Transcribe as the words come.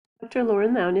Dr.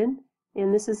 Lauren Lounin,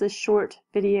 and this is a short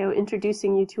video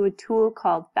introducing you to a tool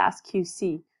called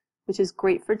FastQC, which is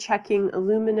great for checking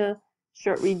Illumina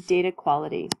short-read data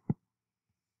quality.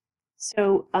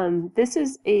 So this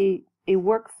is a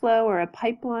workflow or a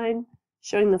pipeline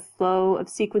showing the flow of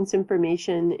sequence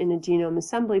information in a genome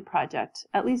assembly project,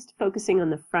 at least focusing on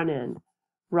the front end.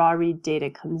 Raw read data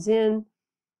comes in,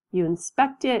 you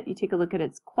inspect it, you take a look at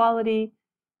its quality,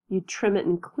 you trim it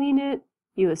and clean it,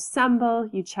 you assemble,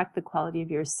 you check the quality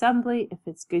of your assembly. If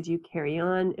it's good, you carry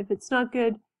on. If it's not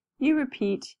good, you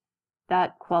repeat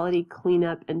that quality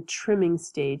cleanup and trimming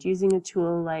stage using a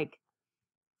tool like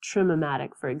Trim-O-Matic,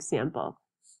 for example.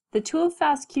 The tool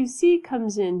FastQC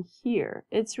comes in here.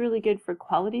 It's really good for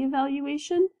quality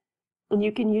evaluation, and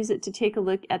you can use it to take a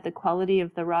look at the quality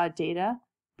of the raw data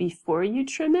before you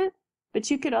trim it,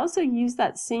 but you could also use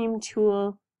that same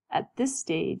tool at this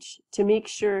stage to make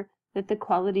sure that the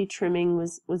quality trimming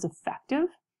was effective,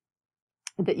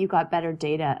 that you got better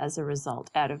data as a result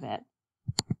out of it.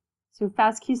 So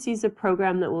FastQC is a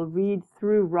program that will read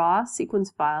through raw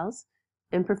sequence files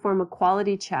and perform a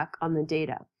quality check on the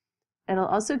data. It'll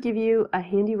also give you a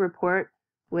handy report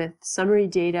with summary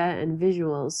data and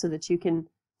visuals so that you can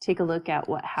take a look at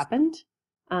what happened.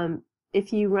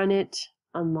 If you run it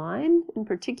online in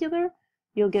particular,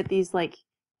 you'll get these like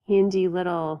handy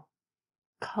little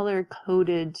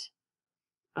color-coded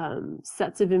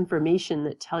sets of information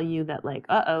that tell you that, like,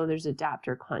 uh-oh, there's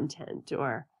adapter content,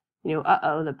 or, you know,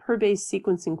 uh-oh, the per-base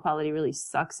sequencing quality really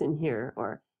sucks in here,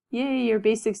 or yay, your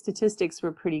basic statistics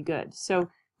were pretty good. So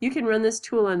you can run this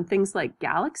tool on things like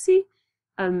Galaxy,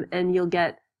 and you'll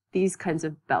get these kinds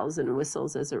of bells and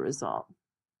whistles as a result.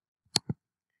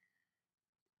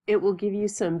 It will give you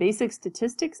some basic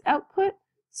statistics output.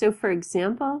 So for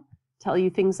example, tell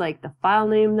you things like the file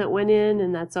name that went in,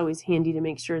 and that's always handy to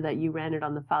make sure that you ran it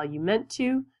on the file you meant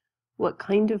to, what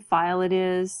kind of file it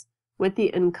is, what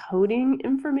the encoding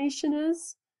information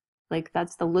is, like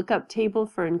that's the lookup table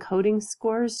for encoding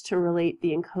scores to relate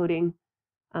the encoding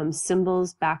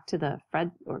symbols back to the Fred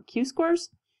or Q scores,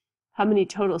 how many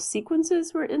total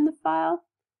sequences were in the file,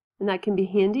 and that can be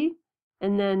handy,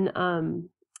 and then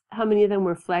how many of them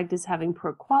were flagged as having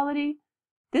poor quality.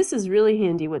 This is really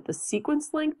handy what the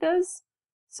sequence length is,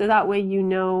 so that way you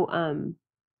know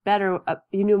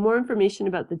you know more information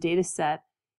about the data set,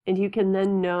 and you can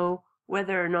then know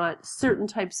whether or not certain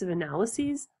types of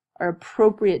analyses are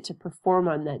appropriate to perform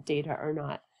on that data or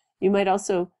not. You might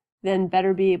also then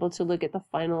better be able to look at the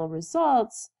final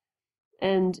results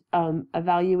and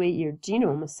evaluate your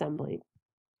genome assembly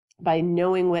by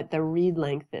knowing what the read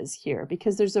length is here,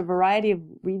 because there's a variety of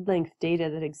read length data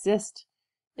that exist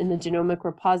in the genomic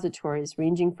repositories,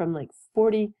 ranging from like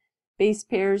 40 base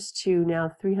pairs to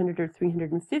now 300 or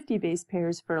 350 base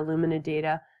pairs for Illumina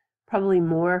data, probably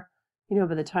more, you know,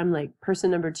 by the time like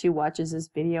person number 2 watches this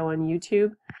video on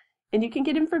YouTube. And you can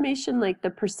get information like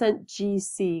the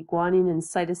 %GC, guanine and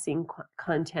cytosine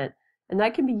content, and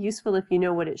that can be useful if you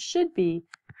know what it should be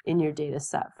in your data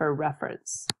set for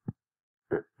reference.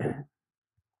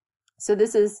 So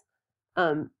this is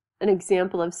an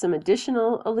example of some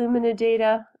additional Illumina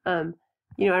data.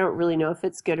 You know, I don't really know if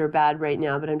it's good or bad right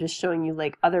now, but I'm just showing you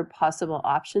like other possible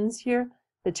options here.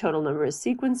 The total number of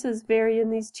sequences vary in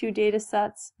these two data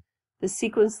sets. The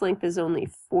sequence length is only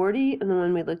 40, and the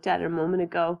one we looked at a moment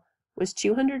ago was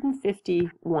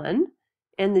 251,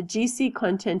 and the GC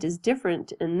content is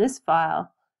different in this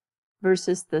file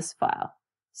versus this file.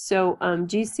 So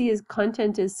GC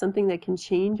content is something that can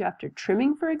change after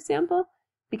trimming, for example,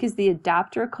 because the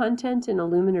adapter content in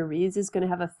Illumina reads is going to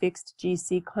have a fixed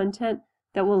GC content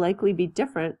that will likely be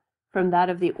different from that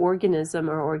of the organism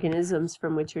or organisms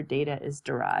from which your data is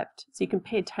derived. So you can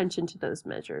pay attention to those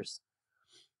measures.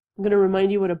 I'm going to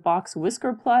remind you what a box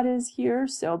whisker plot is here.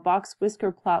 So a box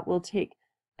whisker plot will take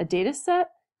a data set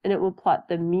and it will plot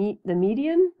the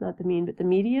median, not the mean, but the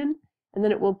median, and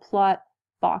then it will plot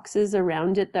boxes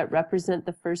around it that represent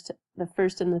the first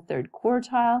and the third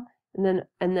quartile, and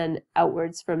then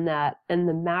outwards from that, and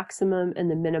the maximum and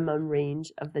the minimum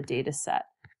range of the data set.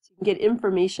 So you can get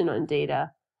information on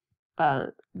data,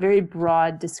 very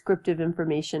broad descriptive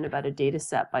information about a data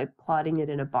set by plotting it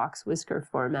in a box whisker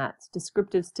format. It's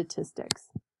descriptive statistics.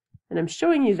 And I'm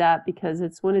showing you that because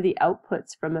it's one of the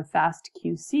outputs from a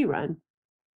FastQC run.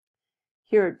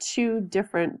 Here are two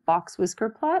different box whisker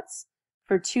plots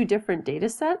for two different data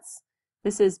sets.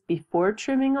 This is before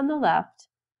trimming on the left.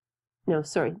 No,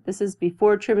 sorry, this is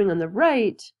before trimming on the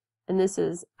right, and this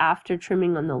is after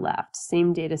trimming on the left,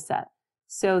 same data set.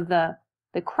 So the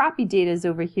crappy data is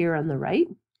over here on the right,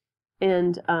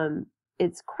 and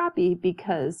it's crappy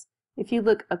because if you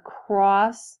look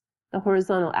across the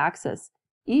horizontal axis,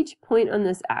 each point on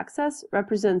this axis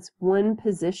represents one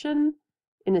position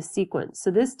in a sequence. So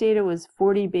this data was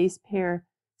 40 base pair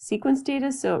sequence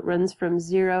data, so it runs from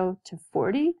 0 to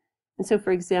 40. And so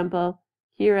for example,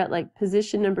 here at like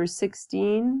position number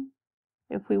 16,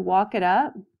 if we walk it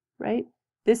up, right,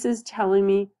 this is telling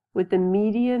me what the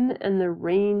median and the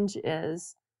range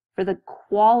is for the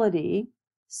quality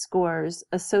scores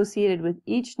associated with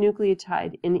each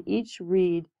nucleotide in each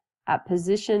read at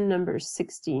position number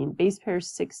 16, base pair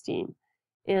 16.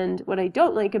 And what I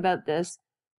don't like about this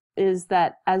is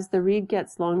that as the read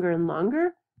gets longer and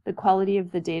longer, the quality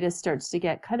of the data starts to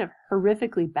get kind of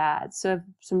horrifically bad. So I have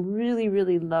some really,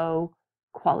 really low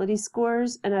quality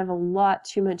scores, and I have a lot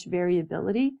too much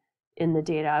variability in the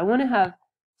data. I want to have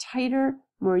tighter,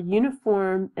 more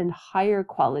uniform, and higher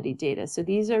quality data. So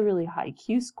these are really high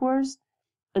Q scores,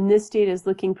 and this data is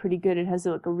looking pretty good. It has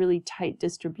like a really tight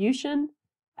distribution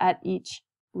at each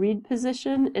read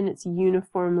position, and it's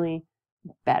uniformly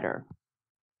better.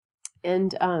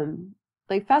 And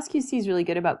like FastQC is really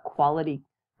good about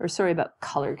about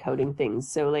color coding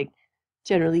things. So like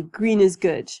generally green is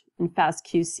good in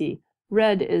FastQC,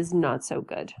 red is not so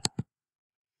good.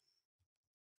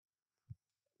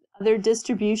 Other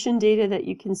distribution data that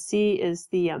you can see is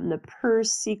the per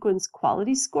sequence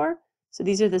quality score. So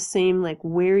these are the same like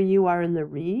where you are in the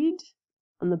read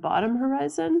on the bottom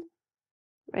horizon,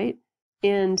 right?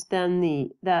 And then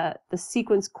the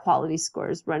sequence quality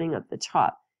scores running up the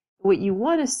top. What you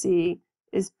want to see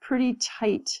is pretty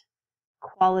tight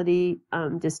quality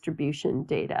distribution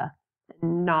data,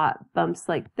 and not bumps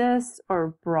like this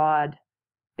or broad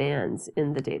bands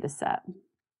in the data set.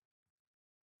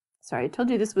 Sorry, I told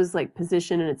you this was like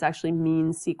position, and it's actually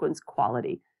mean sequence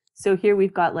quality. So here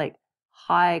we've got like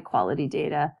high quality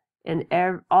data, and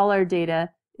all our data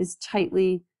is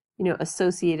tightly,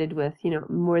 associated with,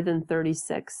 more than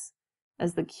 36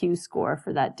 as the Q score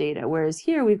for that data. Whereas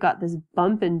here we've got this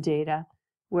bump in data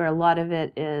where a lot of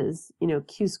it is,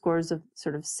 Q scores of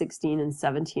sort of 16 and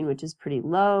 17, which is pretty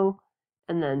low.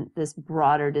 And then this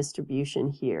broader distribution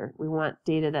here. We want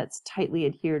data that's tightly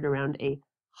adhered around a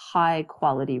high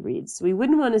quality read. So we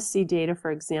wouldn't want to see data, for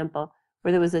example,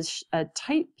 where there was a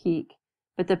tight peak,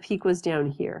 but the peak was down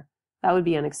here. That would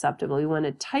be unacceptable. We want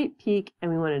a tight peak,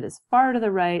 and we want it as far to the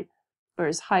right or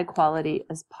as high quality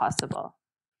as possible.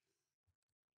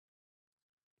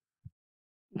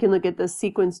 You can look at the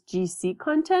sequence GC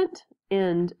content,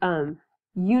 and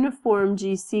uniform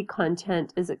GC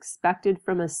content is expected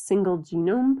from a single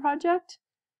genome project.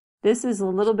 This is a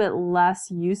little bit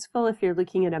less useful if you're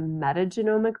looking at a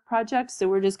metagenomic project, so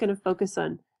we're just going to focus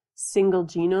on single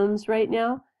genomes right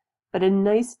now. But a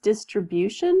nice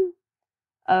distribution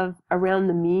of around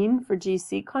the mean for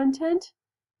GC content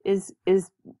is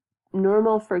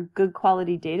normal for good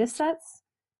quality data sets.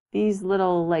 These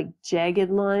little like jagged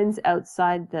lines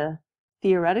outside the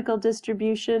theoretical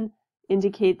distribution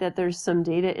indicate that there's some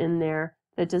data in there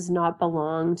that does not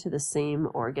belong to the same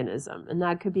organism, and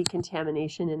that could be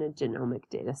contamination in a genomic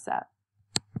data set.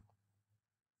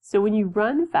 So when you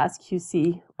run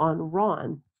FastQC on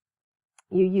RON,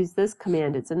 you use this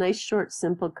command. It's a nice short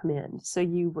simple command. So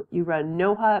you run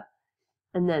nohup,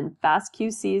 and then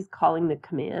FastQC is calling the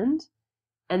command,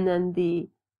 and then the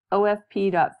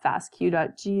ofp.fastq.gz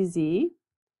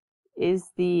is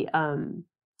the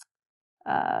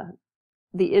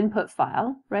input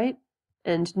file, right?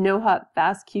 And nohup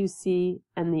FastQC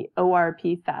and the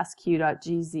ORP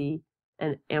fastq.gz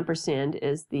and ampersand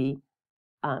is the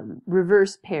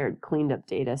reverse paired cleaned up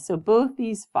data. So both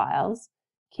these files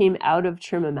came out of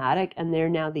Trimmomatic, and they're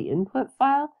now the input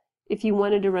file. If you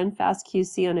wanted to run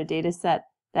FastQC on a data set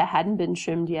that hadn't been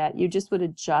trimmed yet, you just would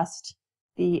adjust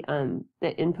the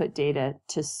input data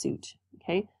to suit.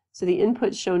 Okay, so the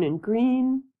input shown in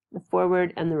green, the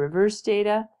forward and the reverse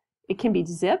data, it can be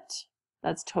zipped.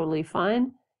 That's totally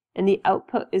fine. And the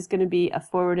output is going to be a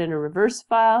forward and a reverse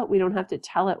file. We don't have to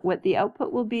tell it what the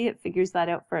output will be. It figures that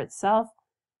out for itself.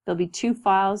 There'll be two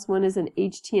files. One is an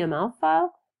HTML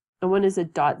file, and one is a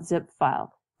 .zip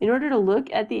file. In order to look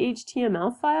at the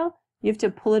HTML file, you have to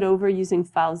pull it over using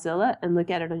FileZilla and look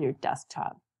at it on your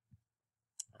desktop.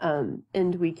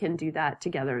 And we can do that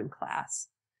together in class.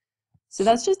 So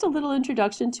that's just a little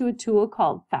introduction to a tool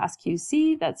called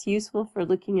FastQC that's useful for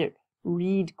looking at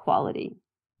read quality.